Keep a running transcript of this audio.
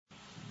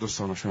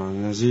دوستان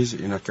شما عزیز،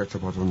 این که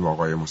ارتباطمون با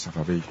آقای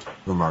مصطفوی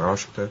برقرار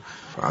شده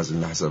و از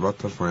این لحظه بعد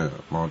تلفن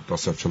ما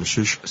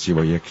 2046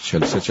 31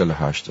 43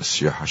 48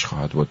 38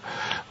 خواهد بود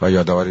و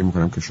یادآوری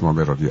میکنم که شما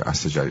به رادیو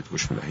اصل جدید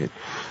گوش میدهید.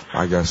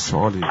 اگر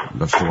سوالی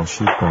داشته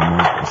باشید با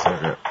ما از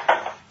طریق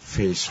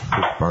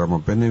فیسبوک برای ما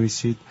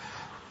بنویسید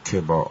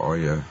که با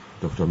آقای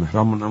دکتر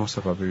مهران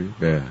مصاحبه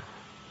به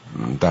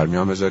در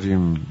میان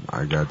بذاریم.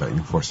 اگر در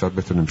این فرصت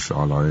بتونیم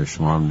سوالای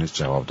شما هم نیز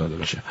جواب داده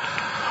بشه.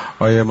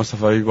 آقای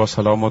مصطفوی با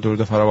سلام و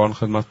درود فراوان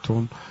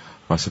خدمتتون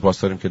و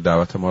سپاس داریم که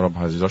دعوت ما را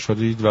پذیرا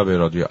شدید و به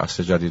رادیو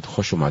اصل جدید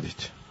خوش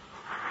اومدید.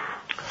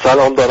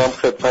 سلام دارم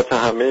خدمت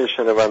همه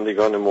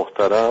شنوندگان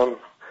محترم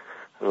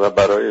و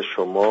برای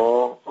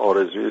شما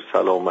آرزوی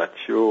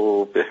سلامتی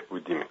و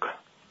بهبودی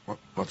میکنم.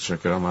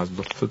 متشکرم از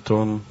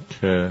لطفتون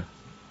که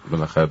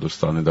بالاخره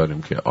دوستانی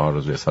داریم که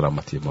آرزوی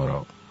سلامتی ما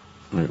را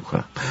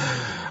میکنن.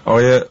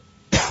 آقای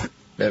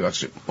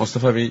ببخشید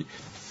مصطفوی،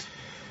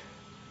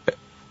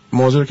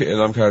 موضوعی که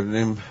اعلام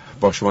کردیم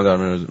با شما در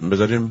میان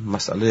بذاریم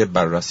مسئله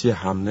بررسی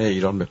حمله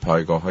ایران به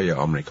پایگاههای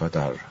آمریکا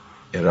در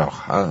عراق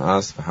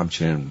هست و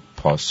همچنین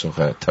پاسخ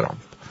ترامپ.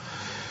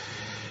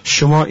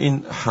 شما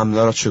این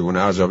حمله را چگونه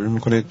ارزیابی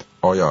میکنید؟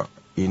 آیا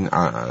این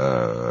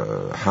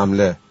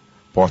حمله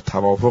با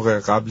توافق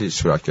قبلی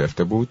صورت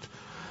گرفته بود؟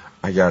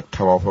 اگر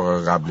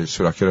توافق قبلی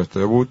صورت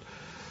گرفته بود،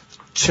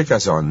 چه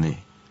کسانی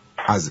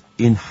از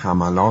این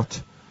حملات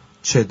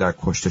چه در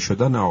کشته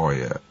شدن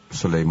آقای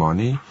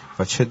سلیمانی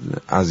و چه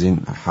از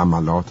این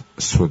حملات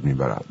سود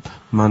میبرند؟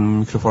 من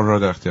میکروفون را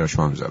در اختیار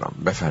شما میذارم،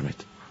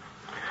 بفرمایید.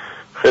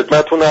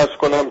 خدمتتون عرض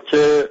کنم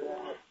که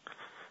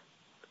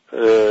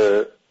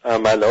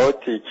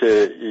عملاتی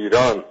که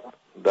ایران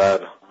در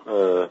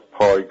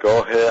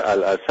پایگاه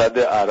الاسد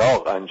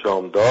عراق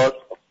انجام داد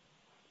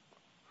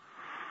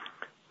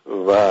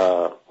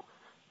و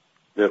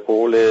به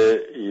قول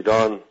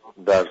ایران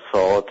در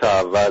ساعات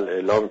اول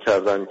اعلام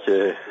کردند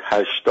که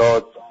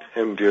 80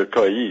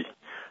 امریکایی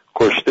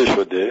کشته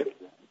شده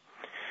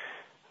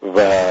و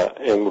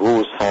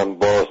امروز هم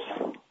باز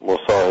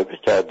مصاحبه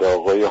کرده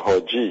آقای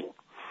حاجی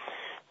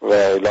و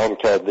اعلام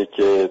کرده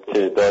که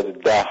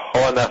تعداد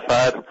 10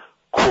 نفر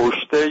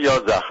کشته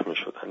یا زخمی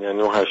شدن،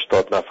 یعنی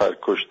 80 نفر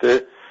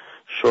کشته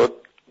شد،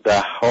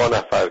 10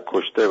 نفر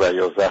کشته و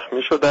یا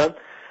زخمی شدن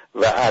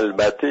و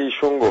البته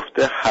ایشون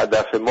گفته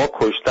هدف ما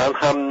کشتن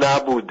هم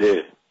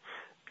نبوده،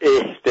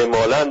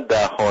 احتمالاً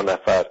 10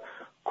 نفر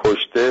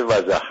کشته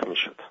و زخمی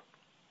شدن.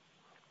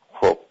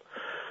 خب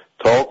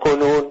تا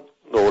کنون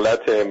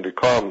دولت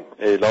امریکا هم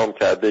اعلام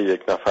کرده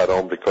 1 نفر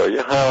آمریکایی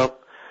هم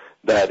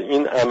در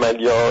این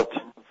عملیات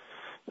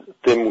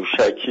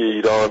موشکی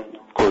ایران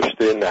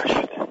کشته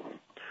نشده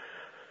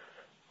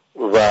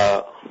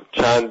و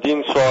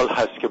چندین سوال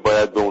هست که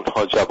باید به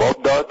اونها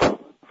جواب داد،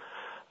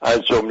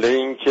 از جمله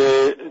این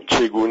که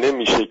چگونه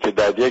میشه که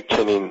در یک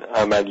چنین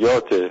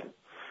عملیات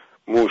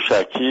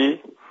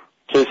موشکی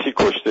کسی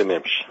کشته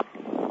نمیشه.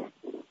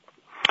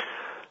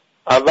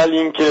 اول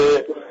این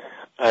که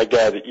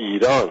اگر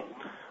ایران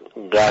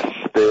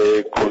قصد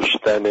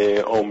کشتن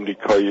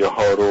آمریکایی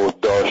ها رو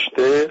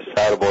داشته،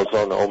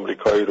 سربازان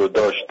آمریکایی رو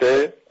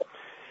داشته،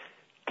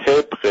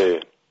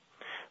 طبق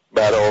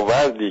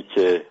برآوردی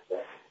که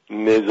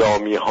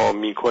نظامی ها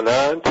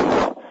میکنند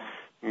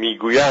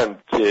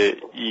میگویند که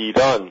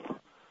ایران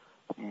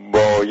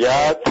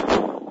باید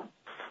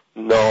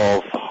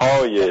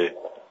ناوهای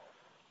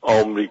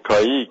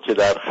آمریکایی که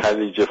در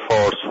خلیج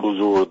فارس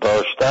حضور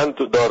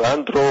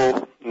دارند رو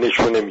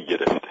نشونه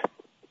میگرفته.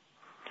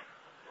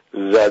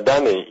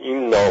 زدن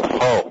این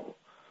ناوها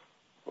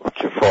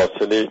که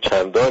فاصله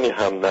چندانی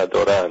هم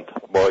ندارند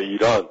با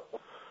ایران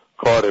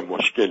کار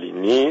مشکلی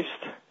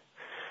نیست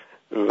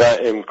و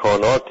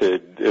امکانات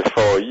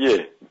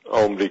دفاعی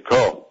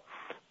آمریکا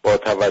با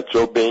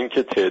توجه به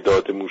اینکه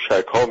تعداد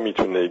موشک‌ها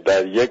میتونه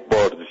در یک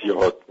بار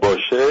زیاد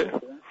باشه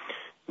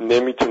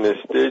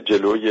نمیتونسته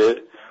جلوی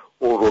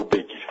اون رو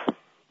بگیره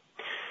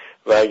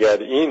و اگر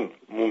این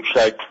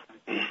موشک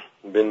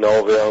به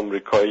ناو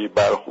آمریکایی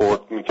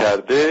برخورد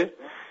میکرده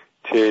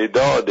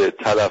تعداد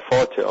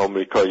تلفات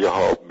آمریکایی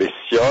ها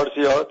بسیار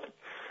زیاد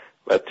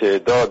و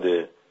تعداد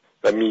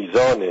و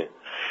میزان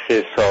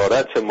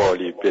خسارت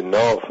مالی به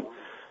ناو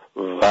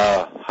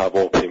و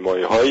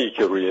هواپیمایی هایی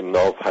که روی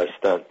ناو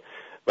هستند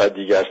و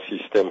دیگر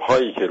سیستم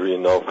هایی که روی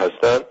ناو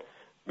هستند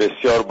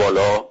بسیار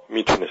بالا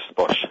میتونست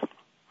باشه.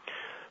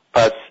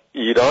 پس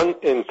ایران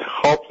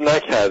انتخاب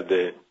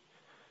نکرده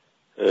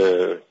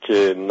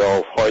که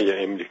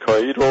ناوهای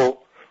امریکایی رو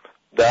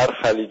در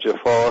خلیج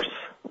فارس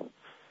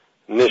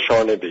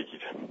نشانه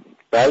بگیره،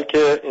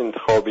 بلکه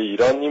انتخاب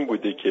ایران این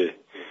بوده که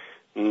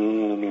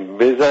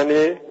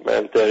بزنه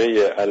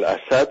منطقه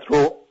الاسد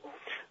رو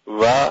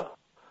و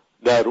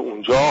در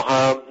اونجا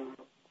هم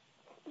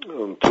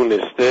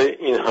تونسته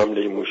این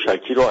حمله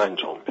موشکی رو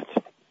انجام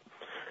بده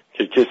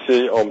که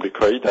کسی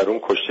آمریکایی در اون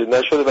کشته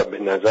نشده و به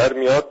نظر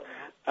میاد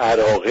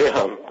عراقی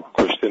هم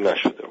کشته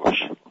نشده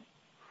باشه.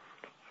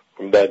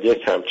 در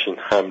یک همچین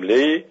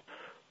حمله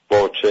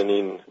با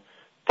چنین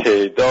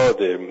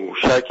تعداد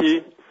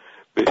موشکی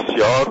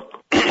بسیار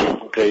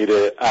غیر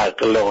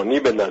عقلانی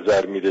به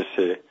نظر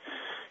میرسه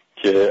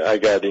که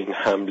اگر این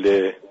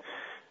حمله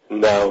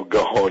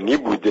ناگهانی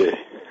بوده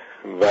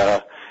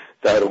و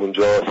در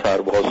اونجا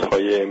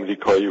سربازهای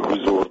امریکایی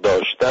حضور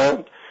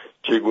داشتند،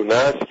 چگونه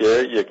است که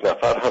یک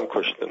نفر هم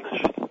کشته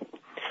نشد؟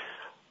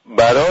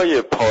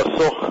 برای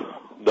پاسخ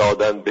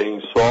دادن به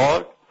این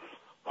سوال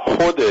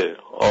خود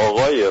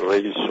آقای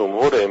رئیس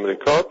جمهور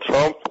امریکا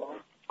ترامپ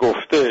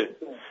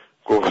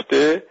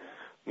گفته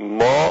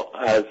ما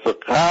از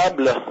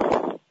قبل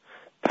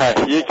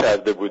تهیه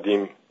کرده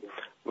بودیم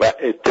و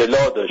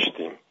اطلاع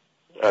داشتیم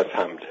از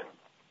حمله.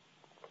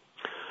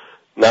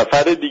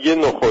 نفر دیگه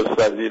نخست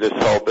وزیر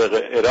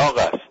سابق عراق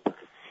است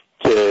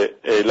که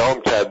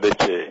اعلام کرده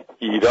که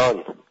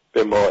ایران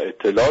به ما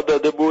اطلاع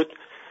داده بود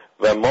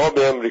و ما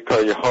به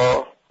امریکایی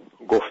ها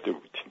گفته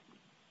بودیم.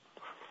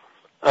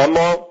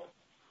 اما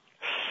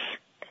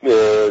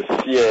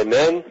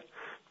CNN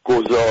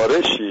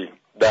گزارشی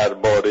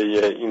درباره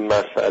این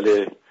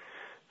مسئله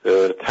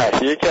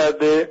تهیه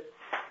کرده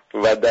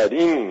و در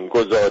این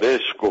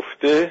گزارش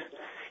گفته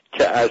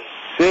که از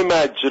 3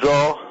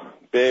 مجرا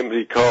به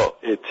امریکا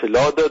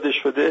اطلاع داده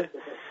شده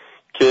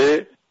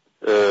که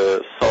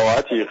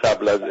ساعتی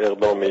قبل از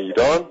اقدام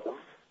ایران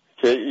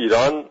که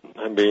ایران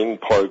به این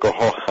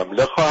پایگاهها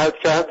حمله خواهد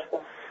کرد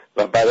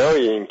و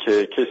برای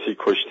اینکه کسی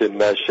کشته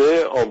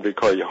نشه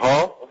آمریکایی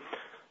ها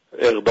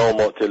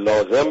اقدامات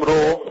لازم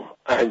رو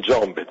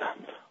انجام بدن.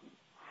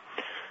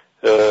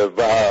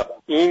 و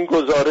این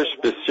گزارش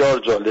بسیار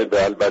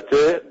جالبه.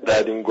 البته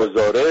در این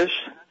گزارش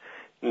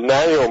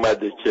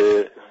نیامده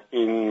که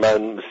این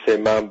 3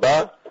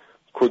 منبع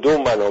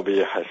کدوم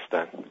منابع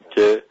هستند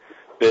که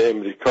به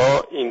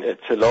امریکا این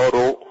اطلاع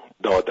رو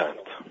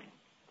دادند.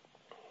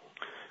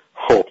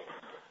 خب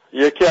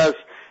یکی از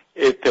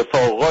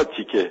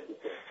اتفاقاتی که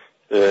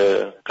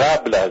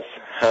قبل از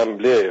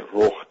حمله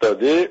رخ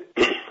داده،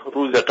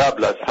 روز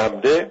قبل از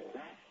حمله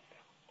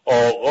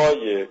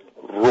آقای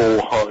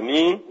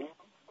روحانی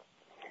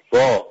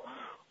با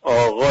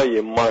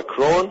آقای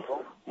ماکرون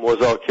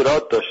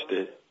مذاکرات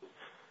داشته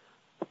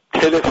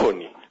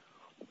تلفنی.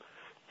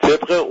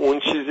 طبق اون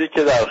چیزی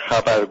که در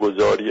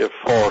خبرگزاری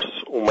فارس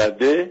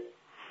اومده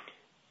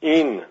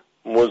این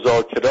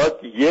مذاکرات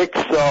 1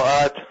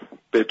 ساعت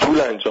به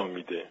طول انجام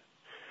میده.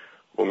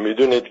 و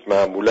میدونید که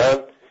معمولا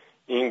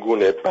این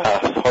گونه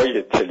بحث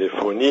های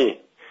تلفنی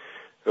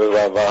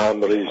و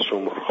هم رئیس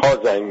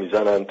جمهورها زنگ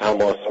میزنن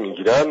تماس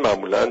میگیرن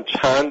معمولا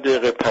چند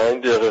دقیقه،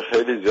 5 دقیقه،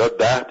 خیلی زیاد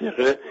 10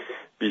 دقیقه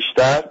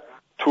بیشتر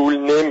طول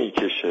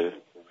نمیکشه.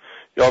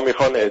 یا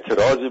میخوان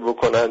اعتراضی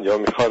بکنن یا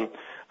میخوان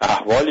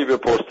احوالی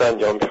بپرسن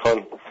یا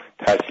میخوان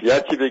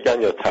تسلیتی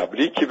بگن یا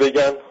تبریکی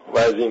بگن و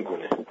از این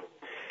گونه.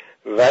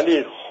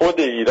 ولی خود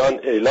ایران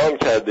اعلام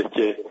کرده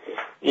که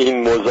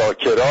این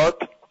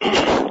مذاکرات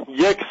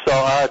 1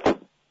 ساعت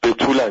به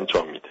طول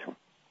انجام میده.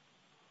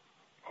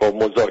 خب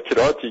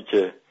مذاکراتی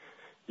که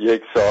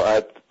 1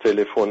 ساعت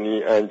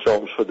تلفنی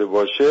انجام شده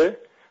باشه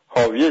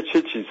حاوی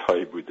چه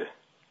چیزهایی بوده؟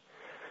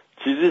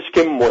 چیزیش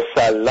که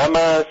مسلم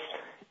است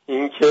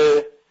این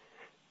که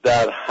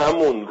در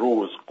همون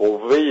روز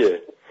قوه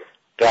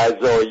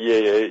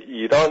قضاییه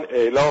ایران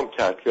اعلام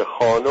کرد که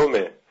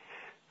خانم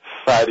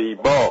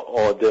فریبا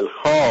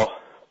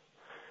عادلخواه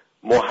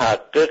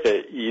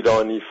محقق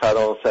ایرانی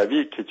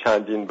فرانسوی که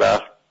چندین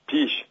وقت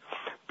پیش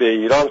به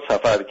ایران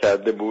سفر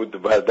کرده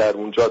بود و در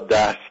اونجا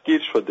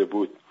دستگیر شده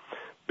بود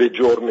به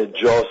جرم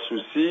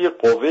جاسوسی،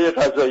 قوه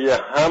قضاییه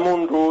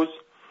همون روز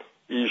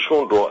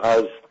ایشون رو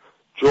از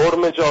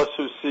جرم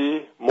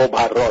جاسوسی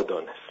مبرا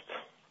دانست.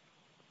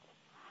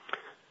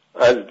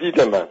 از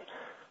دید من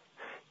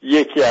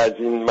یکی از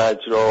این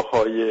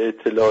مجراهای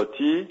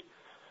اطلاعاتی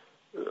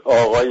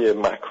آقای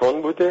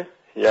مکرون بوده،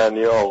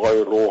 یعنی آقای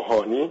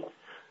روحانی،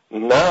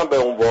 نه به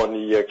عنوان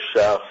یک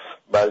شخص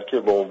بلکه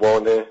به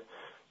عنوان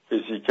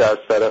کسی که از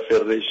طرف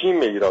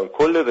رژیم ایران،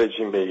 کل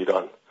رژیم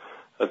ایران،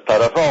 از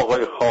طرف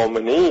آقای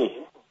خامنه‌ای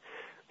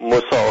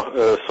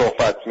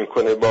صحبت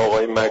میکنه با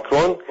آقای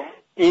مکرون،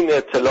 این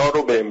اطلاع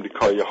رو به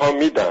امریکایی ها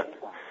میدن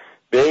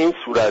به این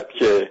صورت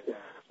که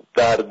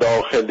در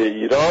داخل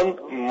ایران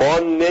ما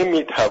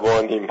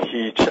نمیتوانیم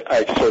هیچ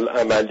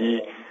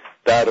عکس‌العملی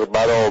در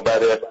برابر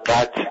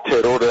قطع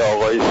ترور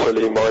آقای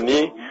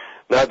سلیمانی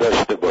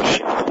نداشته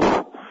باشیم.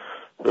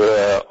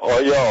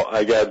 آیا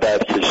اگر در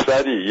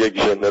کشوری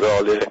یک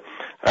ژنرال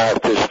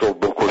ارتش رو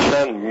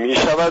بکشن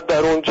میشود در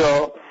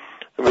اونجا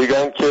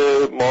بگن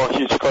که ما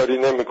هیچ کاری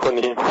نمی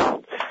کنیم؟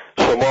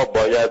 شما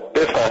باید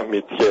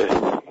بفهمید که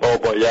ما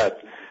باید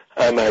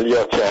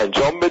عملیات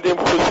انجام بدیم،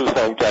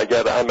 خصوصا که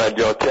اگر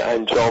عملیات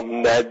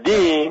انجام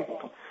ندیم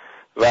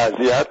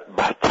وضعیت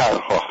بدتر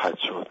خواهد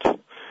شد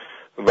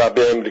و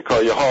به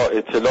امریکایی ها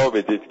اطلاع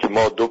بدید که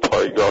ما 2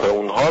 پایگاه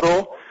اونها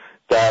رو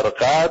در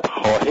غرب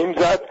خواهیم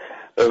زد،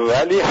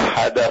 ولی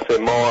هدف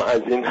ما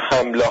از این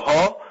حمله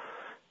ها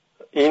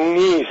این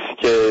نیست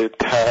که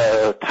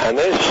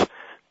تنش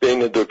بین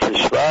 2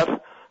 کشور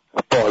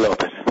بالا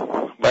بره.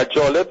 و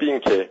جالب این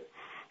که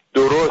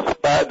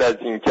درست بعد از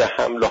اینکه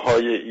حمله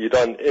های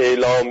ایران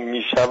اعلام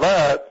می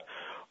شود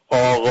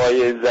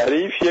آقای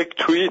ظریف یک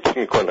توییت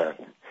می کنن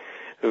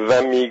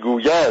و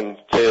میگویند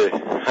که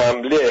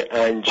حمله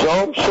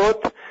انجام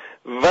شد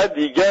و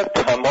دیگر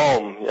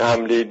تمام،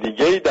 حمله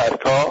دیگری در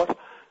کار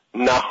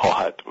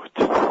نخواهد بود.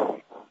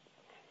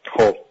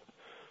 خب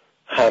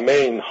همه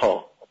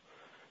اینها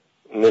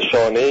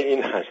نشانه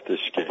این هستش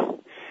که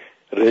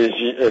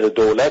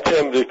دولت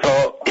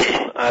امریکا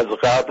از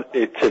قبل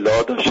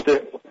اطلاع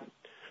داشته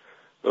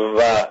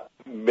و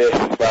به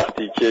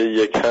وقتی که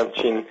یک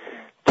همچین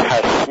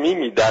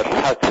تصمیمی در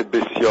سطح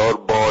بسیار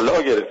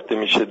بالا گرفته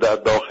میشه در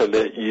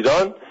داخل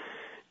ایران،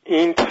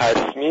 این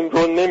تصمیم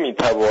رو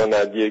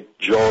نمیتواند یک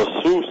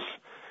جاسوس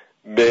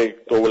به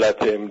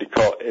دولت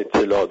امریکا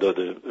اطلاع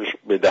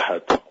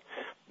بدهد.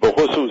 به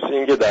خصوص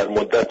اینکه در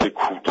مدت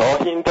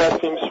کوتاه این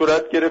تصمیم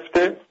صورت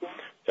گرفته،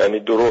 یعنی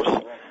درست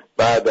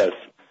بعد از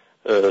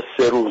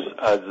 3 روز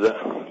از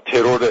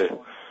ترور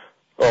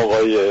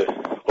آقای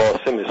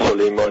قاسم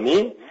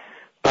سلیمانی.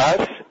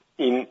 پس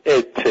این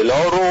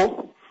اطلاع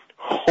رو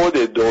خود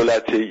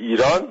دولت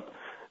ایران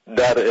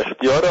در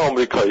اختیار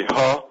آمریکایی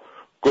ها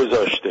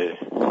گذاشته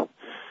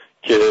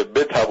که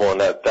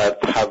بتواند در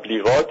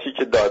تبلیغاتی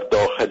که در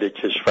داخل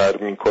کشور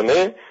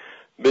میکنه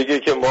بگه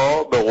که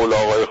ما به قول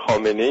آقای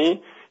خامنه‌ای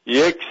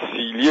یک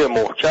سیلی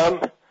محکم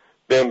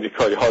به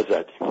امریکایی ها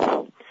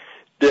زدیم.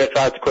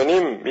 دقت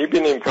کنیم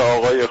میبینیم که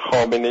آقای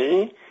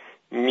خامنه‌ای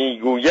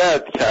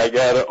میگوید که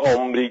اگر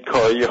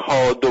آمریکایی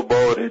ها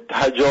دوباره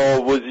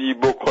تجاوزی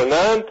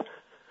بکنند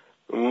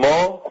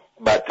ما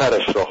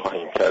بدترش را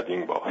خواهیم کرد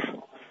این بار.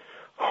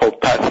 خب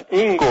پس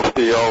این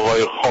گفته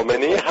آقای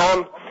خامنه‌ای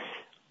هم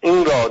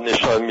این را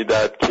نشان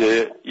میدهد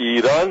که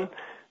ایران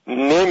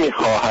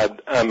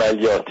نمیخواهد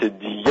عملیات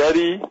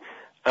دیگری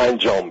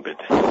انجام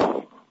بده.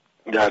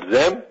 در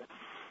ضمن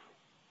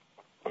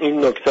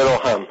این نکته را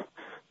هم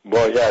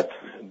باید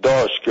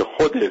داشت که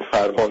خود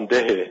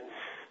فرمانده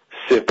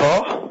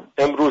سپاه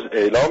امروز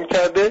اعلام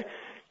کرده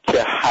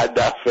که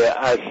هدف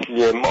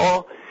اصلی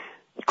ما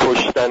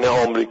کشتن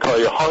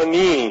آمریکایی ها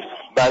نیست،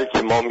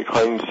 بلکه ما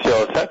میخوایم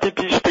سیاستی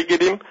پیش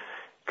بگیریم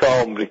که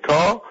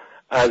آمریکا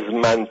از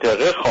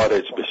منطقه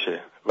خارج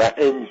بشه و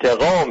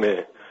انتقام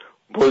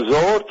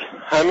بزرگ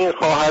همین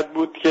خواهد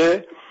بود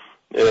که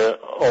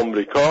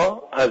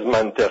آمریکا از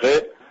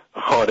منطقه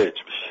خارج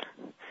بشه.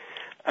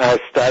 از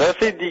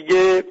طرف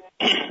دیگه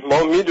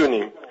ما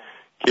میدونیم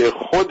که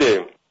خود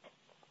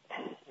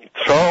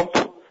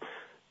ترامپ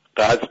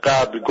از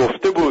قبل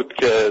گفته بود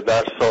که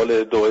در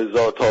سال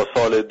 2000 تا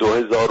سال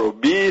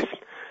 2020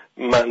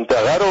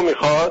 منطقه رو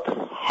میخواد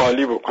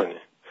خالی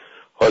بکنه.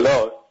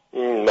 حالا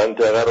این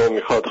منطقه رو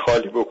میخواد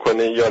خالی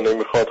بکنه یا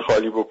نمیخواد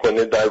خالی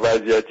بکنه در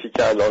وضعیتی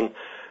که الان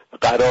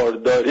قرار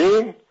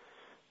داریم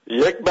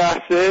یک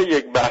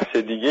بحث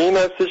دیگه این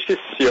هستش که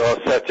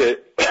سیاست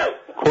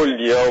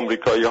کلی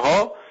آمریکایی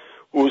ها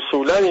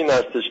اصولا این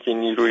هستش که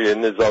نیروی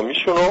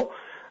نظامیشون رو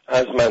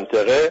از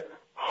منطقه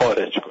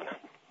خارج کنن.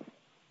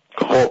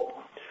 خب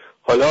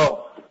حالا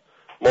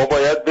ما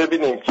باید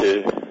ببینیم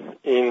که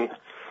این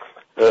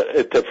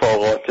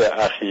اتفاقات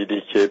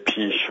اخیری که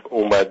پیش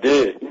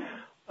اومده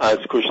از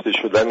کشته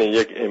شدن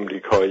یک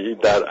امریکایی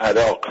در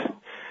عراق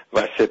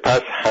و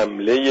سپس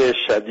حمله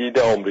شدید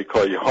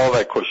آمریکایی ها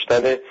و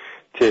کشتن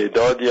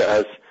تعدادی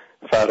از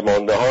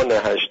فرماندهان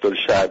هشت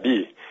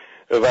الشعبی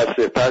و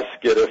سپس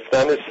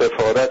گرفتن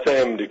سفارت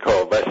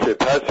امریکا و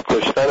سپس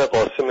کشتن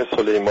قاسم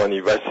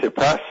سلیمانی و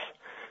سپس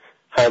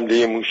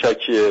حمله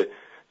موشکی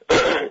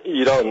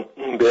ایران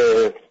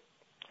به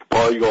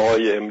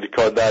پایگاههای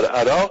امریکا در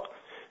عراق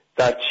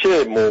در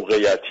چه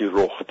موقعیتی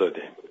رخ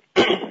داده؟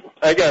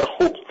 اگر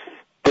خوب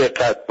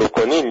دقت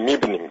بکنیم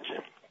میبینیم که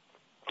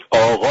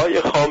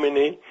آقای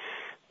خامنه‌ای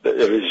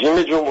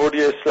رژیم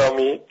جمهوری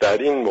اسلامی در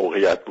این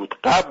موقعیت بود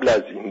قبل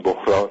از این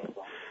بحران،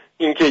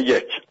 اینکه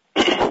یک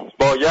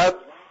باید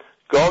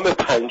گام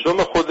پنجم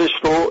خودش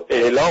رو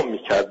اعلام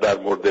میکرد در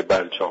مورد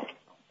برجام.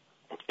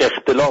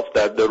 اختلاف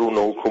در درون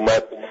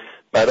حکومت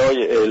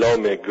برای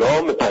اعلام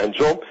گام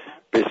پنجم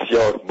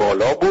بسیار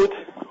بالا بود.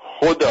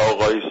 خود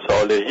آقای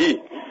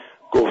صالحی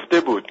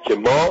گفته بود که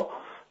ما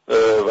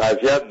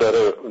وضعیت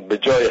داره به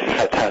جای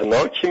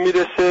خطرناکی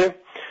میرسه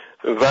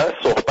و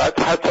صحبت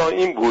حتی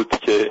این بود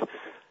که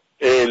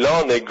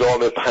اعلان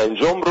گام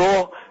پنجم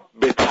رو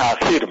به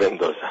تأخیر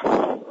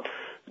بندازن.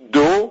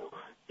 دو،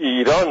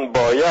 ایران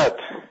باید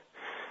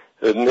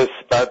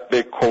نسبت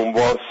به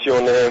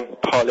کنوانسیون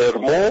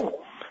پالرمو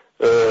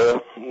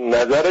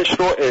نظرش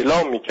رو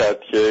اعلام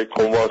میکرد که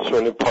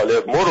کنوانسیون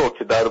پالرمو رو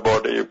که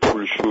درباره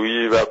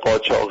پولشویی و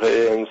قاچاق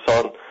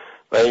انسان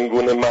و این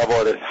گونه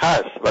موارد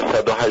هست و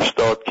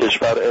 180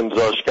 کشور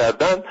امضاش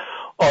کردن،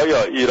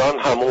 آیا ایران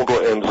همون رو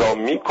امضا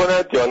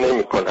میکند یا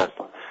نمیکند؟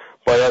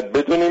 باید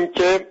بدونیم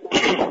که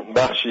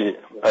بخشی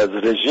از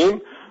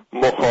رژیم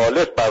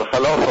مخالف،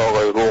 برخلاف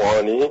آقای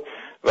روحانی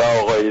و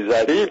آقای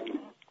ظریف،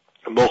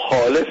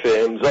 مخالف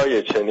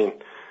امضای چنین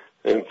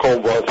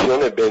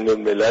کنوانسیون بین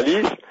المللی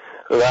است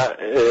و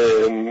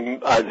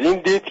از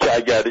این دید که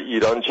اگر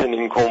ایران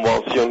چنین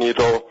کنوانسیونی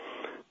رو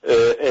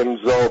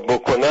امضا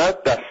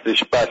بکند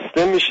دستش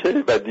بسته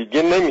میشه و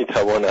دیگه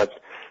نمیتواند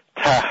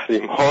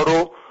تحریم ها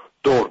رو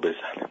دور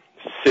بزنه.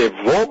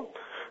 سوم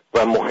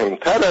و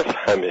مهمتر از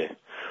همه،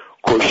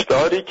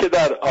 کشتاری که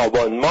در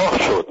آبان ماه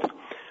شد،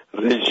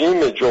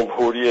 رژیم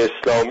جمهوری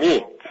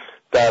اسلامی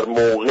در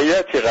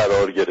موقعیتی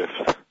قرار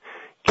گرفت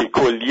که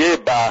کلیه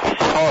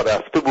بحث ها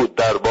رفته بود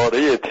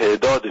درباره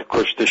تعداد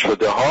کشته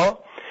شده ها.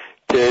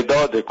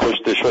 تعداد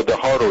کشته شده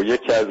ها رو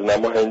یکی از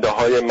نماینده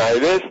های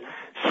مجلس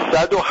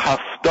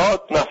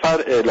 170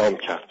 نفر اعلام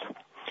کرد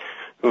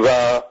و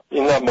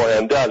این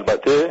نماینده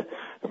البته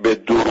به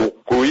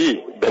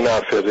دروغگویی به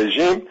نفع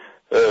رژیم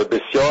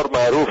بسیار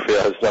معروفه،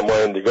 از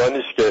نمایندگانی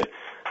است که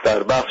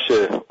در بخش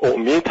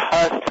امید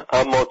هست،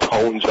 اما تا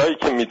اونجایی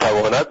که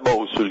میتواند با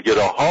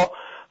اصولگراها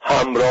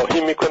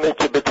همراهی میکنه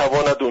که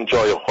بتواند اون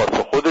جای خاص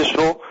خودش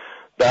رو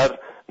در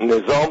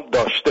نظام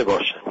داشته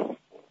باشه.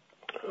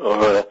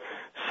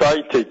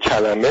 سایت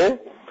کلمه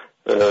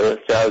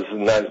که از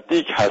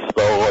نزدیک هست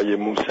به آقای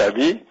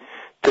موسوی،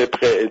 طبق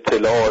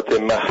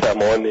اطلاعات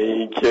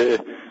محرمانه‌ای که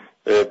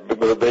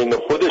بین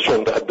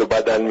خودشون رد و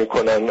بدل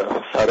میکنن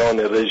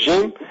سران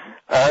رژیم،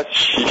 از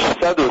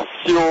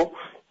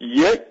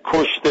 631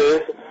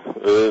 کشته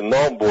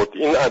نام برد،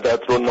 این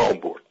عدد رو نام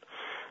برد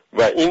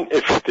و این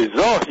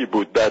افتضاحی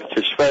بود در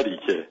کشوری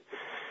که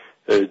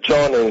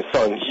جان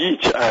انسان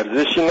هیچ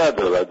ارزشی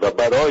ندارد و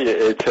برای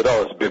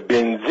اعتراض به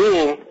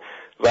بنزین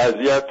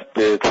وضعیت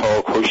به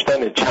تا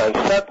کشتن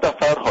چند صد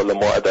نفر، حالا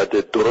ما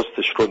عدد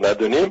درستش رو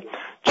ندونیم،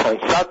 چند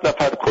صد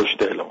نفر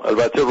کشته اعلام.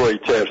 البته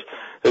رویترز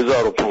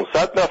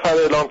 1500 نفر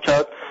اعلام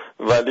کرد،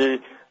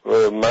 ولی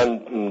من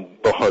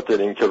به خاطر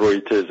اینکه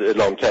رویترز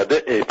اعلام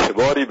کرده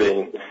اعتباری به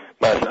این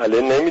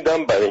مسئله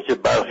نمیدم، برای اینکه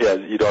برخی از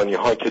ایرانی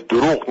ها که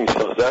دروغ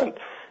میسازند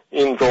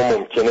این رو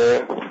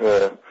ممکنه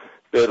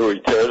به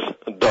رویترز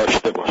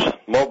داشته باشند.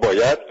 ما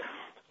باید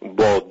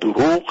با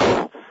دروغ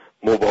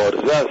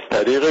مبارزه از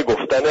طریق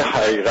گفتن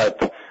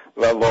حقیقت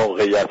و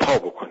واقعیت ها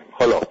بکنیم.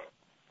 حالا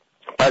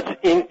پس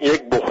این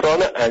یک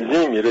بحران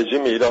عظیمی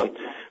رژیم ایران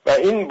و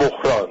این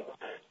بحران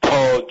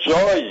تا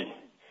جایی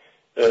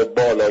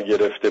بالا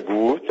گرفته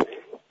بود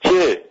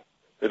که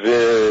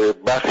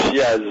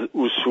بخشی از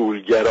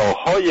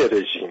اصولگراهای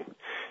رژیم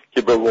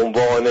که به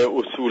عنوان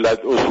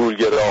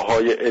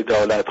اصولگراهای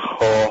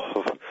عدالتخواه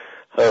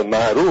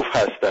معروف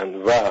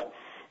هستند و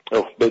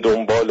به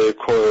دنبال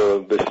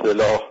به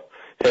اصطلاح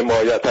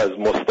حمایت از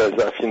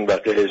مستضعفین و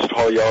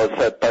قشرهای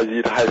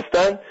آسیب‌پذیر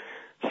هستند،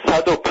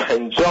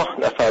 150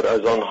 نفر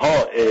از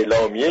آنها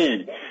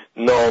اعلامیه‌ای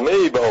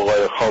نامه‌ای به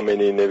آقای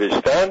خامنه‌ای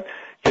نوشتن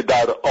که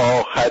در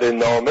آخر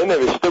نامه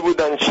نوشته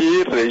بودند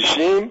چی؟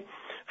 رژیم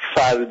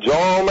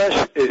فرجامش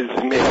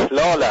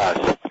اضمحلال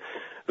است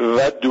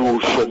و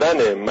دور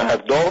شدن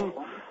مردم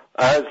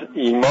از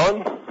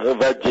ایمان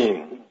و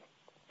دین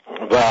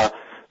و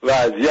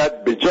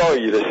وضعیت به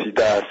جایی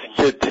رسیده است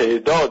که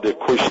تعداد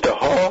کشته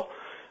ها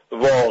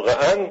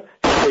واقعا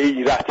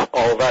حیرت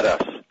آور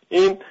است.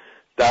 این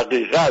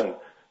دقیقاً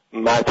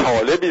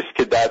مطالبی است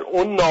که در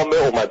اون نامه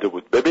اومده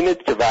بود.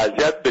 ببینید که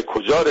وضعیت به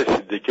کجا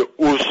رسیده که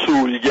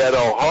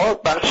اصولگراها،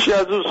 بخشی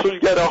از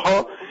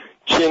اصولگراها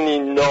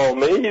چنین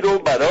نامه‌ای رو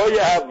برای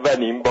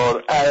اولین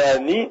بار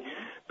علنی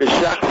به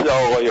شخص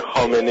آقای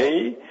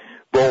خامنه‌ای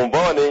به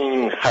عنوان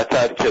این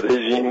خطر که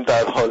رژیم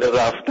در حال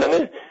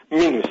رفتنه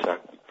می‌نویسند.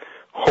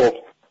 خب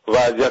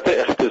وضعیت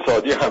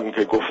اقتصادی هم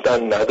که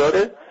گفتن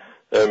نداره،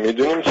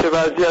 میدونیم چه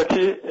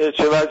وضعیتی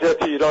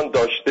ایران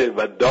داشته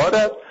و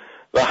دارد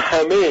و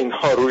همه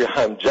اینها روی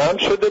هم جمع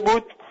شده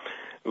بود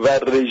و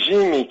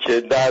رژیمی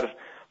که در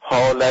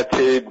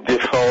حالت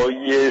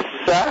دفاعی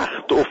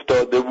سخت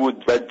افتاده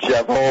بود و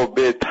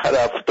جواب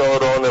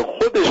طرفداران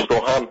خودش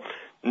رو هم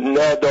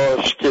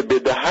نداشت که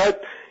بدهد،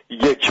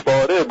 یک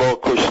باره با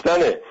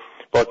کشتن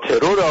با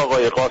ترور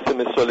آقای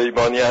قاسم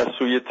سلیمانی از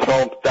سوی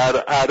ترامپ در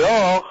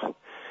عراق،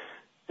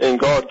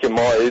 انگار که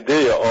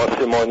مائده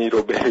آسمانی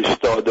رو بهش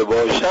داده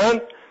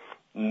باشند،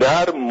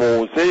 در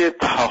موضع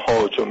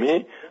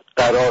تهاجمی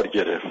قرار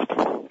گرفت.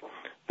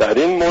 در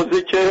این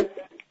موضع که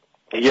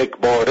یک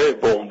باره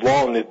به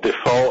عنوان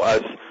دفاع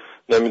از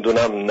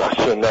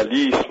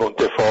ناسیونالیسم و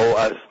دفاع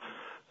از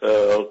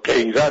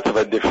غیرت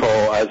و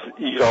دفاع از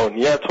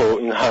ایرانیت و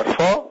این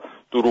حرفا،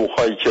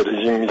 دروغ‌هایی که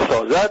رژیم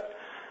می‌سازد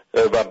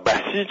و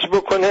بسیج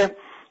بکنه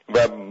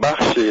و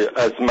بخش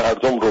از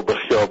مردم رو به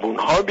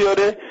خیابون‌ها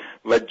بیاره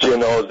و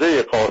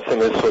جنازه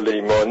قاسم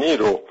سلیمانی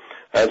رو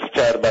از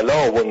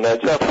کربلا و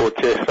نجف و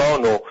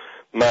تهران و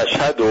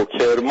مشهد و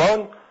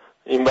کرمان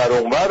این ور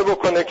اون ور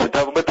بکنه که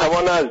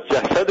بتوانه از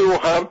جسد او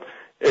هم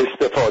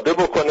استفاده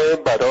بکنه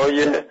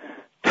برای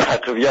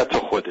تقویت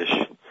خودش.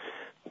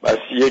 بس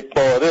یک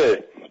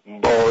باره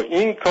با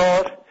این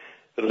کار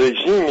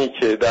رژیمی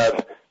که در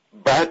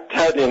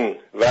بدترین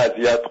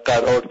وضعیت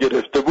قرار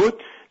گرفته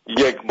بود،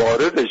 یک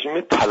باره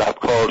رژیم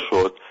طلبکار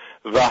شد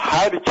و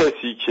هر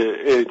کسی که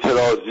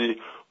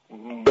اعتراضی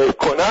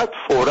بکند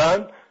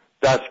فوراً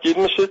دستگیر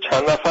میشه.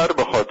 چند نفر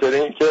به خاطر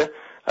اینکه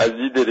از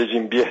دید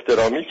رژیم بی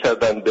احترامی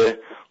کردن به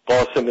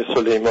قاسم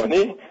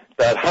سلیمانی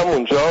در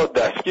همونجا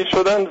دستگیر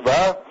شدند و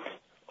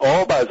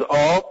آب از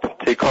آب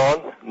تکان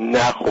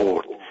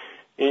نخورد.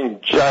 این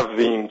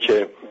این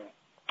که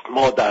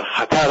ما در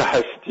خطر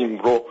هستیم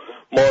رو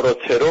ما رو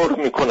ترور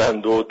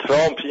میکنند و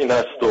ترامپ این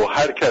است و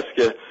هر کس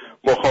که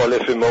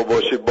مخالف ما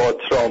باشه با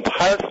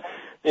ترامپ هست،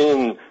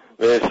 این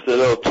به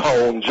اصطلاح تا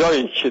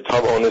اونجایی که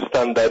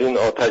توانستن در این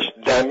آتش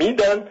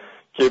دمیدن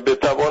که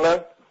بتوانن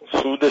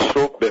سودش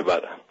رو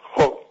ببرن.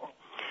 خب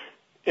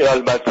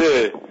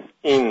البته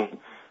این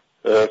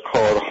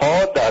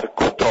کارها در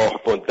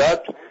کوتاه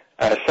مدت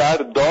اثر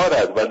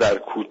دارد و در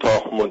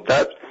کوتاه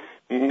مدت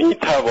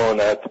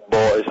میتواند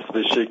باعث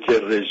بشه که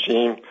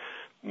رژیم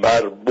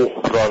بر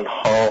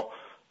بحرانها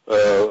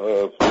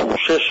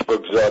پوشش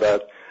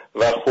بگذارد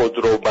و خود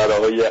رو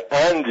برای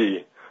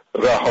اندی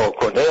رها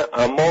کنه،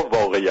 اما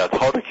واقعیت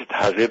ها رو که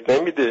تغییر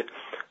نمیده.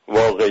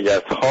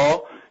 واقعیت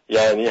ها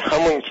یعنی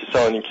همون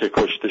کسانی که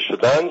کشته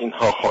شدن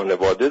اینها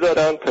خانواده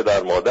دارن،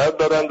 پدر مادر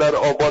دارن در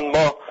آبان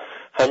ماه،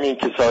 همین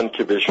کسانی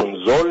که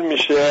بهشون ظلم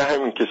میشه،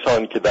 همین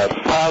کسانی که در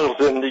فقر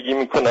زندگی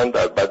میکنن،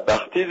 در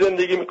بدبختی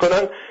زندگی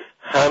میکنن،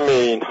 همه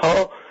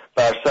اینها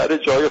بر سر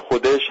جای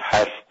خودش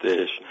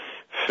هستش.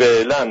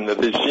 فعلا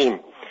رژیم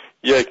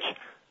یک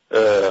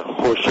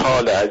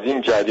خوشحال از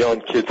این جریان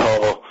که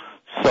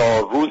تا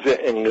روز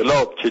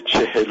انقلاب که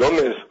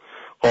 40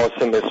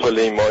 قاسم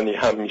سلیمانی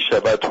هم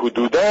میشود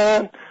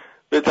حدوداً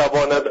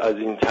بتواند از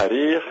این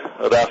طریق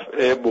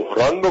رفع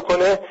بحران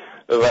بکنه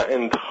و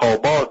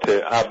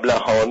انتخابات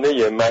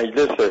ابلهانه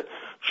مجلس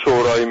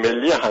شورای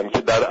ملی هم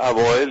که در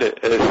اوایل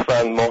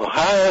اسفند ماه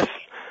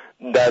هست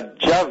در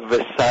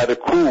جو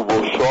سرکوب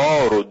و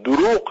شعار و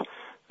دروغ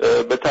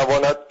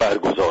بتواند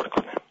برگزار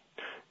کنه.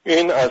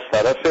 این از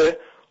طرف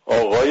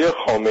آقای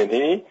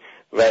خامنه‌ای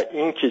و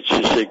این که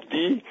چه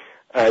شکلی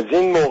از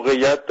این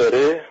موقعیت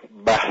داره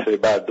بهره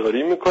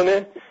برداری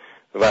میکنه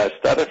و از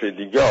طرف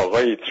دیگه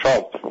آقای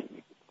ترامپ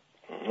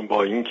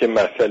با اینکه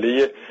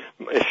مسئله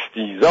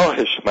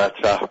استیضاحش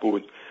مطرح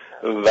بود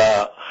و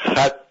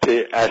خط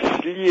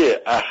اصلی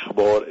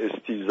اخبار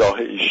استیضاح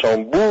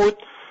ایشان بود،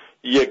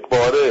 یک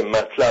باره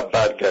مطلب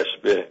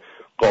برگشت به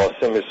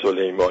قاسم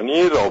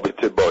سلیمانی،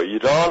 رابطه با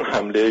ایران،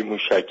 حمله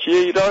موشکی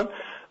ایران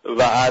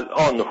و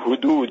الان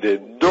حدود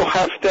 2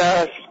 هفته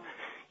است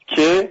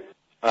که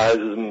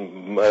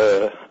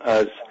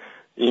از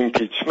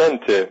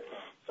ایمپیچمنت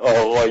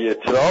آقای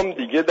ترامپ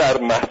دیگه در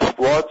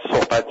مطبوعات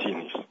صحبتی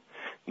نیست.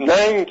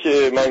 نه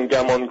اینکه من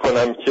گمان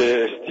کنم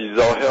که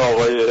استیضاح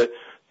آقای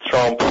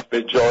ترامپ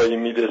به جایی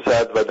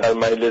میرسد و در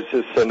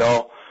مجلس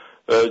سنا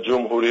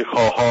جمهوری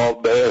خواها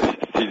به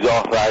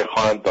استیضاح رأی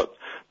خواهند داد.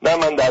 نه،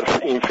 من در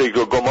این فکر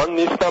و گمان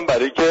نیستم،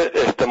 برای که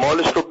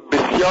احتمالش رو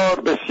بسیار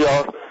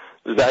بسیار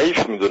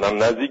ضعیف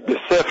میدونم، نزدیک به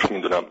 0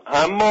 میدونم.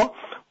 اما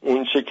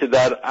اونچه که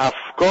در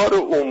افکار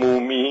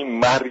عمومی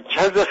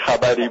مرکز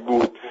خبری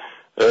بود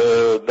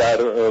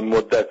در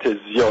مدت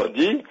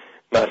زیادی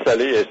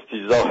مسئله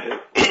استیضاح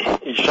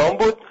ایشان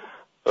بود،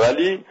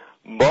 ولی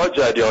با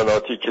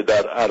جریاناتی که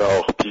در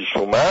عراق پیش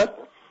اومد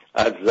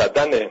از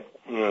زدن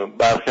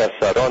برخی از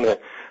سران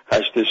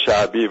هشت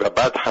شعبی و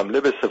بعد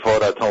حمله به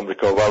سفارت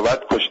آمریکا و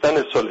بعد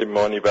کشتن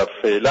سلیمانی و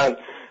فعلا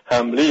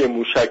حمله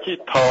موشکی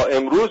تا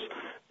امروز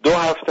 2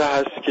 هفته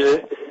هست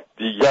که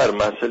دیگر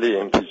مسئله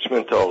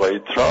امپیچمنت آقای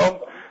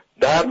ترامپ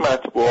در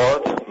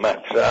مطبوعات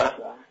مطرح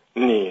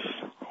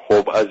نیست.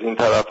 خب از این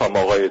طرف هم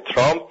آقای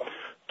ترامپ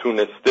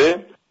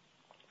تونسته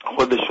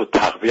خودش رو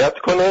تقویت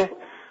کنه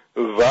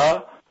و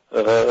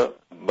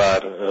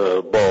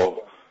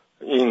با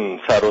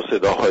این سر و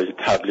صداهای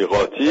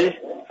تبلیغاتی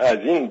از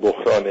این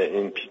بحران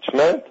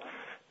ایمپیچمنت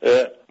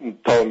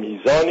تا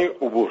میزانی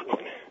عبور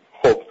کنه.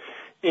 خب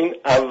این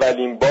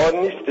اولین بار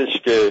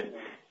نیستش که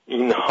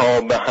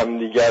اینها به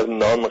همدیگر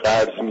نان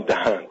قرض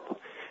میدهند،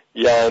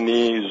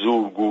 یعنی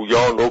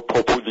زورگویان و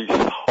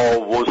پوپولیست ها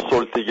و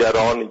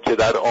سلطه‌گرانی که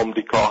در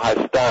آمریکا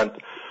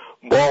هستند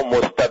با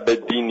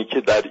مستبدینی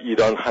که در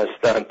ایران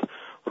هستند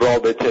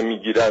رابطه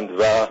میگیرند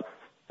و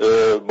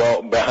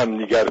به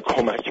همدیگر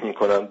کمک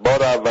میکنند.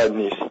 بار اول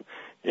نیست،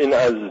 این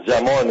از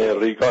زمان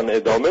ریگان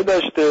ادامه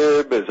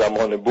داشته، به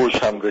زمان بوش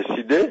هم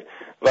رسیده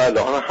و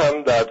الان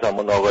هم در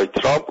زمان آقای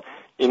ترامپ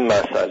این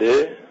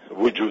مسئله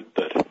وجود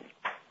داره.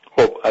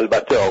 خب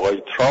البته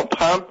آقای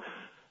ترامپ هم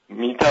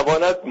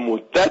میتواند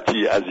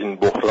مدتی از این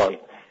بحران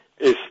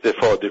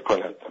استفاده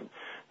کند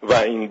و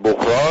این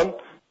بحران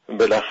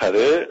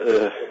بالاخره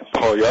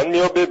پایان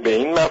میابه به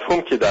این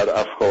مفهوم که در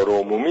افکار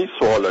عمومی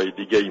سوالای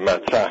دیگه ای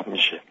مطرح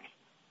میشه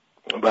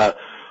و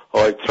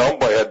آقای ترامپ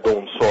باید به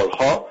اون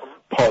سوالها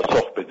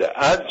پاسخ بده،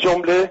 از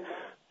جمله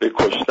به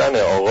کشتن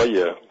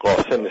آقای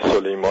قاسم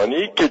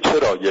سلیمانی که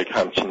چرا یک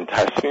همچین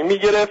تصمیمی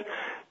گرفت،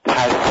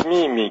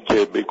 تصمیمی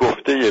که به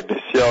گفته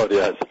بسیاری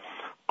از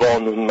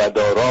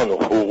قانونمداران و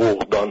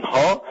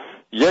حقوقدانها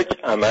یک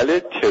عمل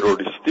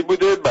تروریستی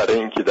بوده، برای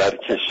اینکه در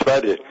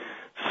کشور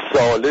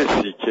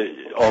ثالثی که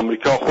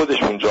آمریکا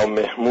خودش اونجا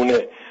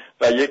مهمونه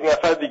و یک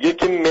نفر دیگه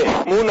که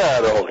مهمون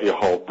عراقی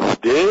ها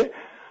بوده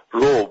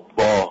رو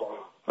با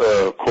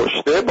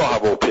کشته، با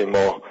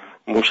هواپیما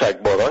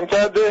موشکباران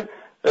کرده،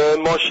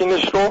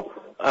 ماشینش رو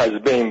از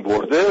بین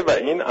برده و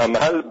این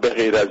عمل به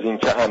غیر از این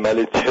که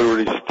عمل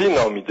تروریستی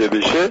نامیده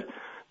بشه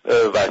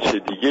وجه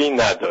دیگه ای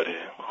نداره.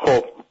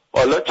 خب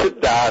حالا چه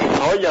درس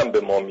هایی هم به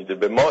ما میده،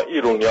 به ما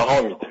ایرانی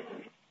ها میده.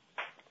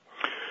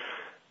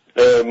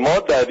 ما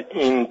در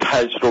این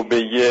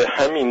تجربه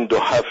همین 2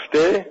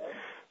 هفته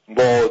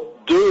با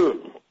 2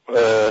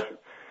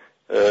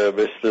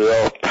 به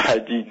اصطلاح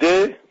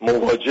پدیده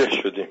مواجه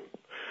شدیم.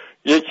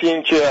 یکی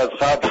این که از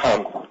قبل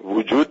هم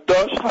وجود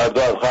داشت، هر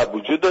دو از قبل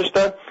وجود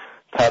داشتن،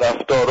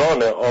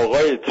 طرفداران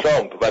آقای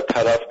ترامپ و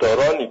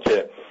طرفدارانی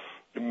که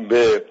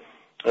به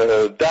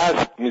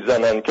دست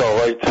میزنن که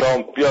آقای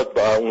ترامپ بیاد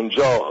با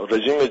اونجا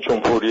رژیم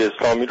جمهوری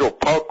اسلامی رو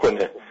پاک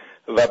کنه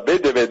و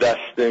بده به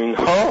دست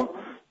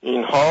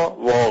اینها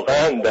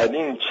واقعا در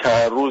این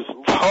چند روز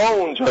تا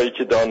اونجایی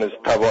که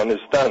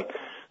توانستن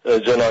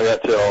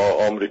جنایت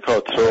آمریکا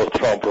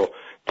ترامپ رو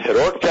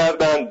ترور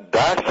کردن،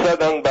 دست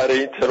زدن،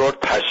 برای ترور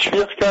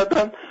تشویق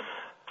کردن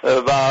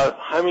و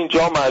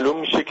همینجا معلوم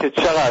میشه که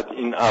چقدر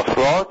این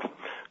افراد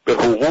به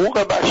حقوق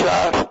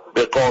بشر،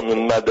 به قانون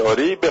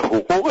مداری، به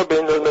حقوق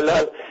بین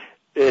الملل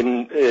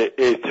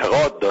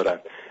اعتقاد دارن.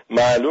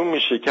 معلوم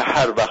میشه که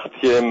هر وقت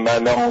که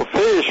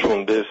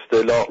منافعشون به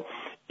اصطلاح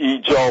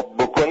ایجاب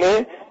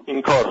بکنه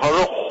این کارها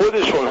رو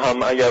خودشون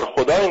هم اگر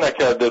خدای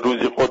نکرده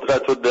روزی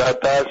قدرت رو در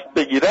دست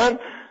بگیرن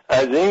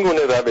از این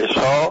گونه روش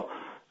ها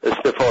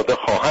استفاده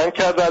خواهند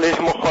کرد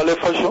علیه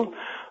مخالفشون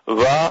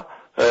و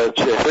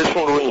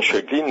چهرهشون رو این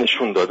شکلی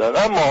نشون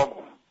دادن. اما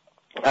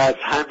از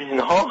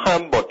همینها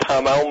هم با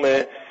تمام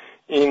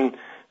این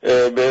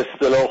به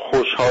اصطلاح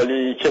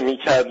خوشحالی که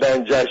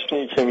میکردن،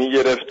 جشنی که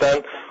میگرفتن،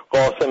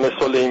 قاسم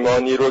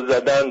سلیمانی رو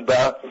زدن و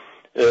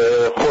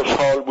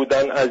خوشحال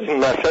بودن از این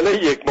مسئله،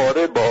 یک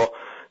باره با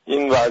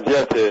این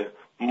وضعیت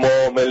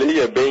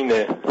معامله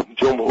بین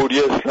جمهوری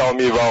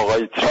اسلامی و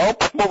آقای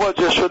ترامپ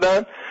مواجه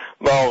شدن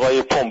و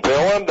آقای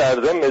پومپئو هم در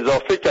ضمن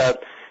اضافه کرد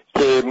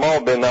که ما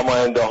به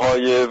نماینده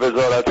های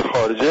وزارت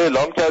خارجه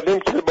اعلام کردیم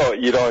که با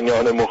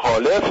ایرانیان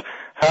مخالف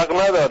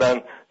حق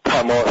ندارن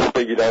تماس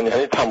بگیرن،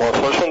 یعنی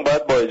تماساشون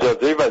باید با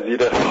اجازه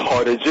وزیر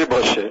خارجه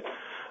باشه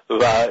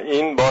و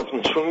این باز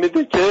نشون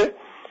میده که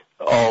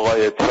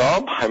آقای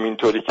ترامپ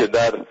همینطوری که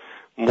در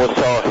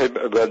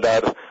مصاحبه و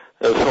در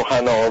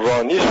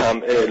سخنرانیش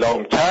هم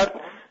اعلام کرد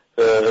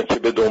که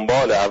به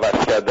دنبال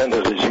عوض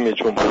کردن رژیم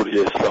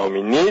جمهوری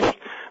اسلامی نیست،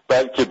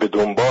 بلکه به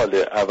دنبال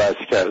عوض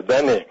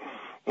کردن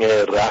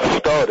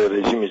رفتار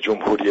رژیم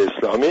جمهوری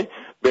اسلامی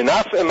به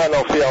نفع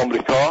منافع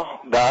آمریکا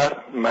در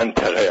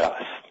منطقه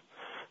است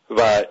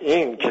و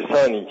این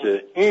کسانی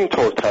که این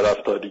طور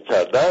طرفداری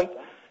کردند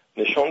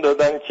نشون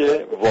دادن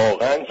که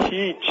واقعا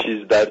هیچ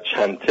چیز در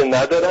چنته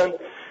ندارن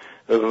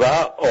و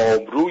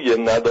آبروی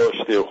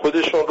نداشته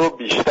خودشون رو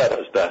بیشتر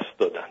از دست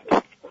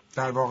دادند.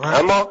 در واقع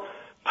اما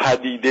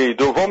پدیده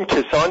دوم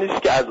کسانی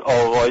است که از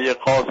آقای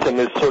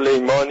قاسم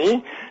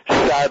سلیمانی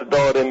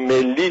سردار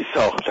ملی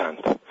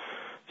ساختند.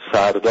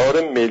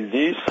 سردار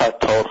ملی،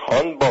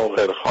 ستارخان،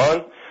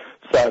 باقرخان،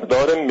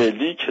 سردار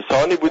ملی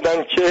کسانی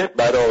بودند که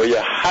برای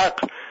حق،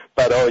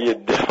 برای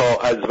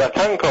دفاع از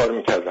وطن کار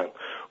میکردند.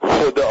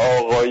 خود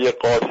آقای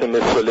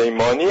قاسم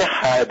سلیمانی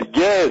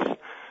هرگز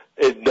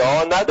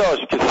ادعا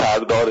نداشت که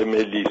سردار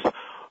ملی است.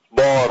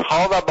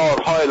 بارها و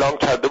بارها اعلام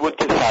کرده بود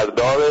که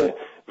سردار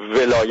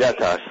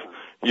ولایت است.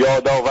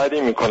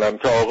 یادآوری میکنم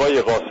که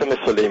آقای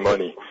قاسم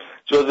سلیمانی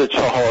جز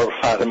 4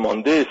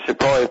 فرمانده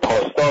سپاه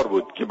پاسدار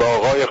بود که با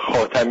آقای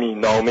خاتمی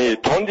نامه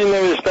تندی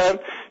نوشتن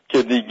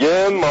که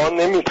دیگه ما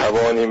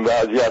نمیتوانیم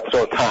وضعیت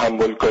را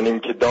تحمل کنیم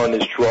که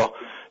دانشجوها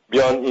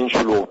بیان این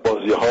شلوغ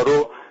بازی ها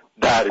رو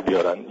در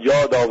بیارن.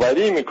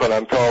 یادآوری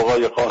میکنم که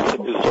آقای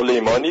قاسم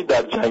سلیمانی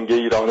در جنگ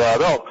ایران و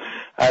عراق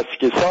از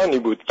کسانی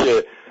بود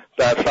که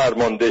در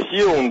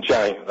فرماندهی اون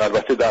جنگ،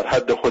 البته در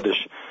حد خودش،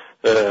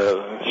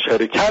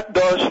 شرکت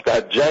داشت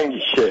در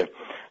جنگی که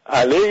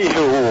علیه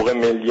حقوق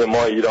ملی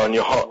ما ایرانی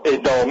ها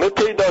ادامه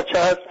پیدا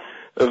کرد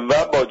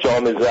و با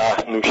جام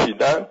زهر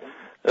نوشیدن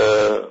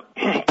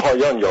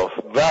پایان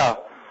یافت و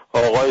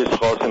آقای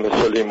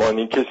قاسم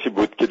سلیمانی کسی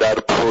بود که در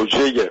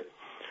پروژه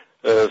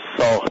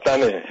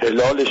ساختن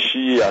هلال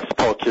شیعی از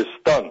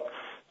پاکستان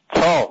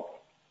تا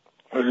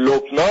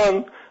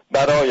لبنان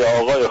برای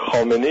آقای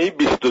خامنه‌ای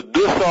 22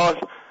 سال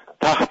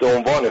تحت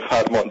عنوان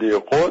فرمانده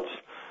قدس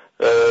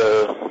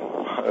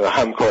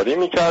همکاری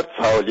میکرد،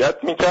 فعالیت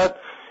میکرد.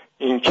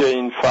 اینکه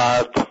این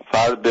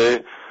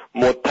فرد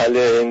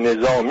مطلع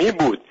نظامی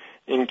بود،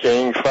 اینکه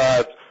این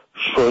فرد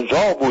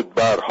شجاع بود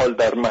به هر حال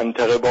در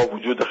منطقه با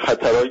وجود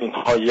خطرهای،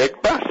 اینها یک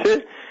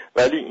بحثه،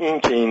 ولی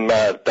اینکه این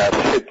مرد در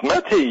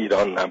خدمت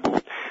ایران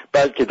نبود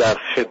بلکه در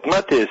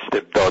خدمت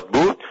استبداد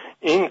بود،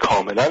 این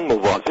کاملا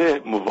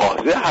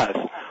مواضح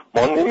هست.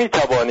 ما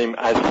نمیتوانیم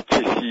از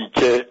کسی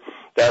که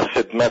در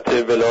خدمت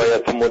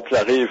ولایت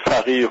مطلقه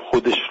فقیه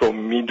خودش رو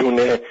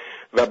میدونه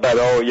و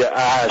برای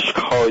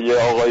عشقهای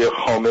آقای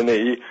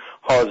خامنه‌ای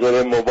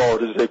حاضر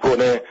مبارزه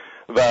کنه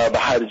و به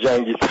هر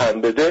جنگی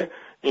تن بده،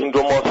 این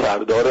رو ما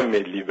سردار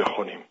ملی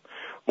بخونیم.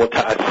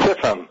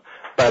 متاسفم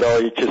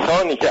برای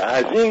کسانی که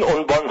از این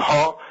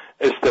عنوانها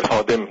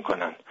استفاده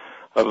میکنن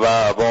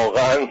و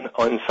واقعا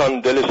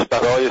انسان دلش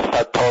برای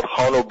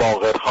ستارخان و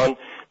باقرخان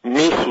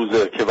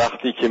میسوزه که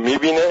وقتی که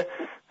میبینه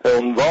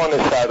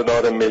عنوان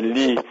سردار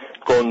ملی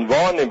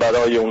عنوان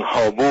برای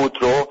اونها بود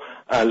رو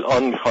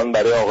الان میخوان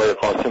برای آقای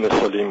قاسم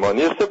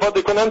سلیمانی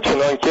استفاده کنن،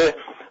 چنان که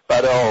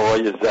برای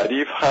آقای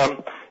ظریف هم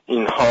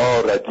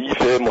اینها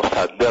ردیف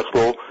مصدق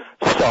رو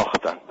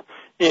ساختن.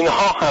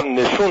 اینها هم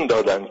نشون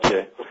دادن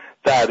که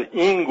در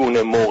این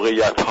گونه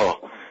موقعیت ها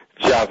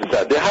جو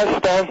زده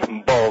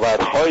هستند،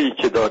 باورهایی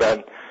که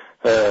دارن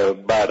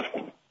بر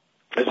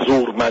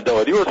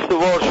زورمداری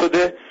استوار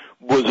شده.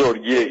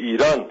 بزرگی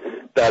ایران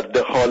در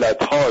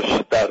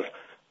دخالتهاش در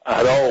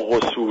عراق و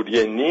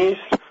سوریه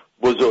نیست،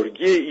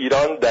 بزرگی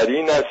ایران در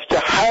این است که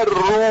هر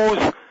روز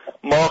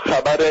ما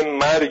خبر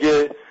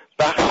مرگ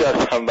بخش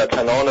از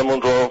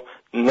هموطنانمون رو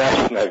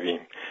نشنویم،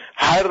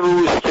 هر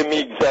روز که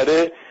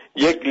میگذره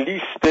یک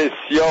لیست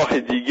سیاه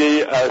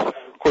دیگه از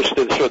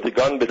کشته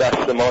شدگان به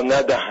دست ما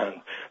ندهند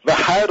و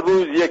هر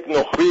روز یک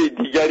نخبه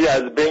دیگری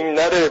از بین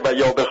نره و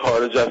یا به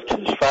خارج از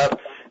کشور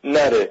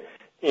نره.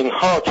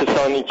 اینها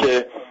کسانی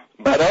که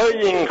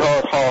برای این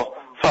کارها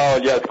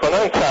فعالیت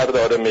کنن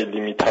سردار ملی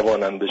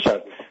میتوانند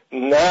بشن،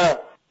 نه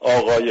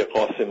آقای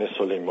قاسم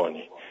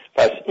سلیمانی.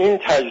 پس این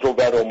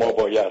تجربه رو ما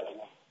باید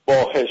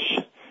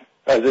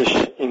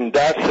ازش این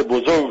درس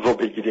بزرگ رو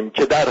بگیریم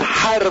که در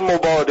هر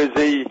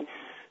مبارزه‌ای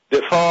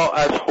دفاع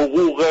از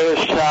حقوق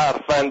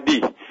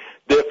شهروندی،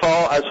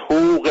 دفاع از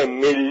حقوق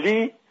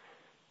ملی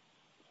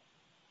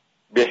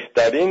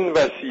بهترین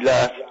وسیله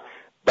است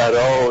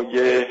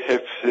برای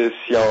حفظ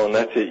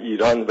صیانت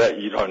ایران و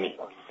ایرانی،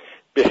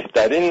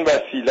 بهترین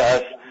وسیله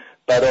است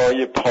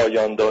برای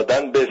پایان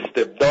دادن به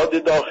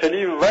استبداد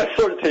داخلی و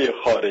سلطه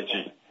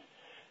خارجی،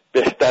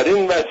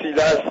 بهترین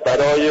وسیله است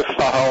برای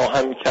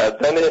فراهم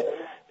کردن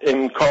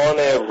امکان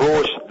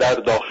رشد در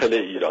داخل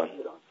ایران.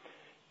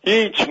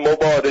 هیچ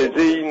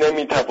مبارزه‌ای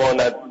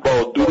نمیتواند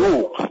با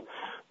دروغ،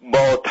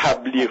 با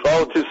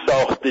تبلیغات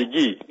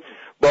ساختگی،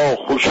 با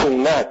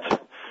خشونت،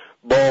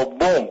 با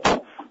بمب،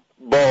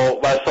 با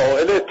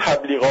وسایل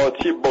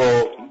تبلیغاتی،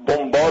 با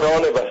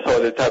بمباران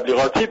وسایل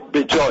تبلیغاتی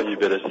به جایی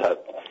برسد.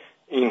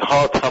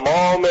 اینها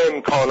تمام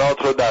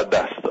امکانات رو در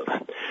دست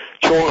دارن،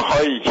 چون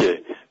هایی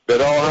که به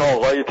راه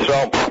آقای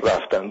ترامپ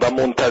رفتن و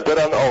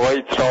منتظرن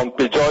آقای ترامپ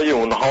به جای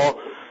اونها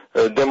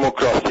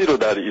دموکراسی رو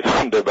در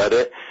ایران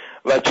ببره،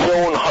 و چه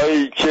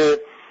اونهایی که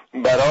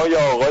برای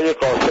آقای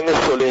قاسم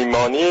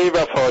سلیمانی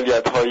و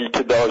فعالیت هایی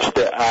که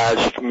داشته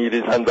اشک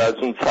میریزند و از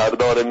اون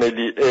سردار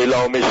ملی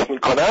اعلامش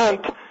میکنند،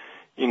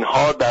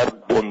 اینها در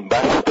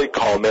بنبست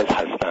کامل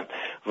هستند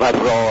و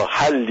راه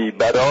حلی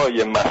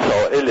برای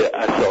مسائل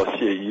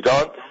اساسی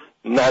ایران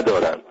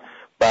ندارند.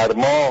 بر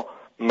ما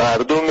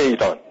مردم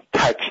ایران،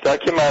 تک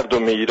تک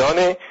مردم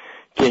ایرانه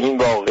که این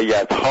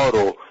واقعیت ها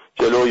رو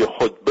جلوی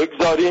خود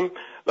بگذاریم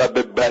و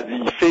به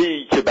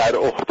وظیفه‌ای که بر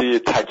عهده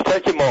تک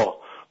تک ما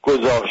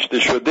گذاشته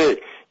شده،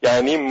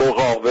 یعنی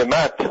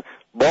مقاومت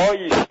با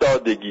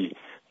ایستادگی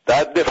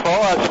در دفاع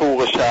از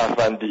حقوق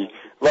شهروندی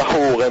و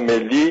حقوق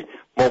ملی،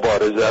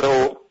 مبارزه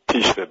رو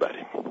پیش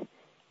ببریم.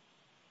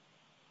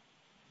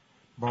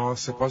 با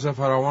سپاس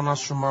فراوان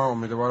از شما.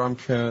 امیدوارم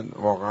که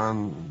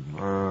واقعا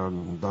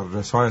در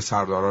رسای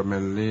سردار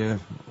ملی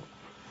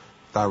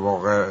در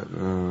واقع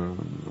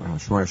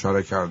شما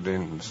اشاره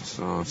کردین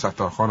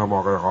ستارخان و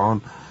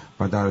باقرخان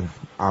و در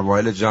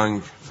اوایل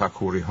جنگ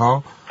فکوری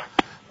ها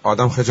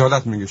آدم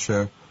خجالت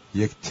میکشه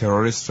یک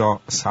تروریست را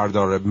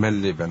سردار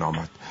ملی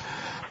بنامد.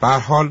 به هر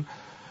حال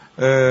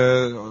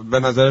به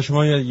نظر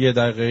شما یه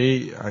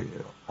دقیقه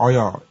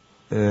آیا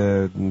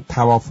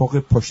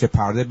توافق پشت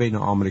پرده بین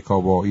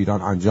آمریکا و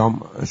ایران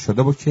انجام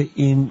شده بود که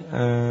این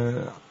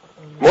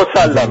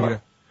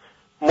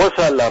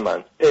مسلماً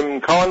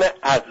امکان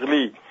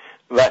عقلی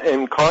و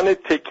امکان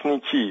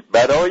تکنیکی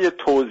برای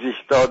توضیح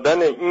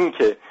دادن این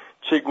که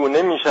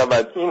چگونه می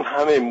شود این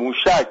همه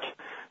موشک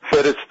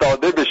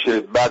فرستاده بشه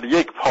بر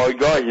یک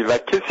پایگاهی و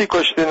کسی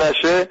کشته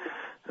نشه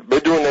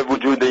بدون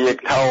وجود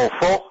یک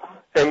توافق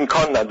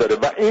امکان نداره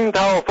و این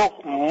توافق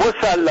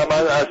مسلماً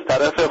از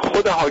طرف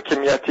خود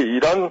حاکمیت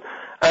ایران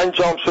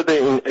انجام شده،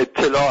 این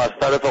اطلاع از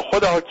طرف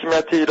خود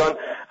حاکمیت ایران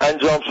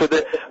انجام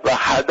شده و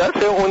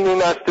هدف اون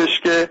این استش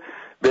که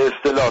به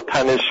اصطلاح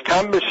تنش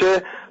کم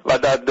بشه و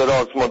در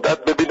دراز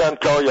مدت ببینن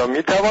که آیا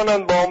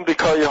میتوانند با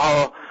آمریکایی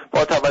ها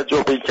با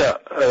توجه به اینکه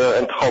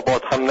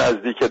انتخابات هم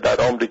نزدیکه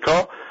در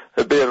آمریکا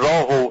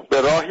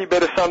به راهی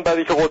برسن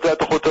برای که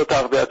قدرت خود رو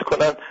تقویت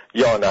کنن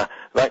یا نه،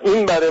 و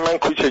این برای من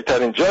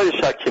کوچکترین جای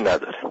شکی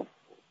نداره.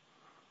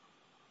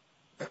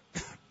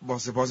 با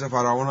سپاس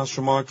فراوان از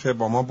شما که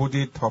با ما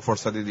بودید. تا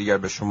فرصت دیگر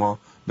به شما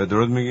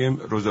بدرود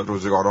میگیم.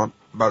 روزگاران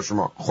بر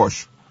شما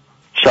خوش.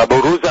 شب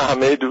و روز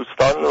همه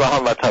دوستان و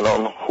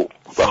هموطنان خوب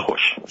و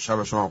خوش.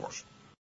 شب شما خوش.